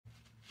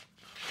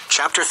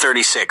Chapter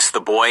 36, The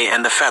Boy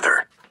and the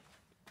Feather.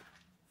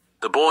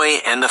 The Boy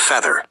and the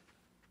Feather.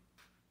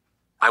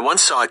 I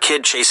once saw a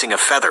kid chasing a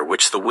feather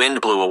which the wind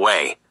blew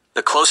away.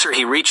 The closer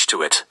he reached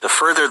to it, the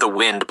further the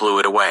wind blew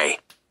it away.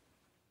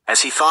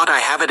 As he thought, I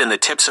have it in the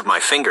tips of my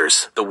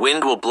fingers, the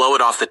wind will blow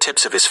it off the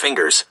tips of his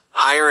fingers.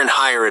 Higher and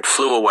higher it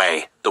flew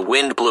away, the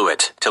wind blew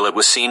it, till it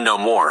was seen no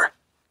more.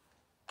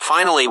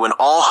 Finally, when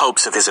all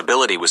hopes of his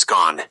ability was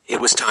gone,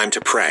 it was time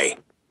to pray.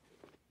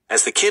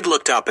 As the kid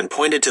looked up and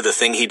pointed to the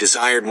thing he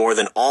desired more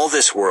than all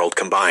this world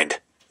combined,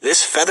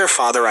 "This feather,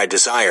 Father, I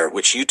desire,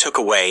 which you took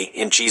away,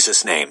 in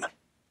Jesus' name."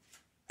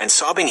 And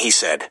sobbing he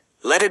said,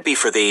 "Let it be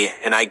for thee,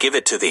 and I give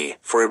it to thee,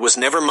 for it was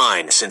never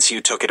mine since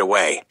you took it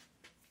away."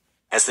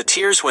 As the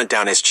tears went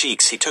down his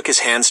cheeks, he took his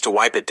hands to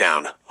wipe it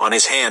down. On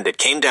his hand it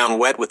came down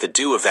wet with the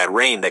dew of that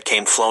rain that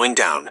came flowing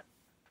down.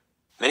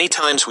 Many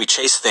times we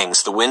chase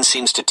things the wind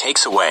seems to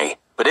take away,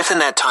 but if in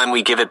that time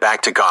we give it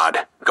back to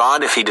God,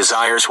 God, if he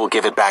desires, will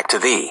give it back to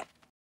thee.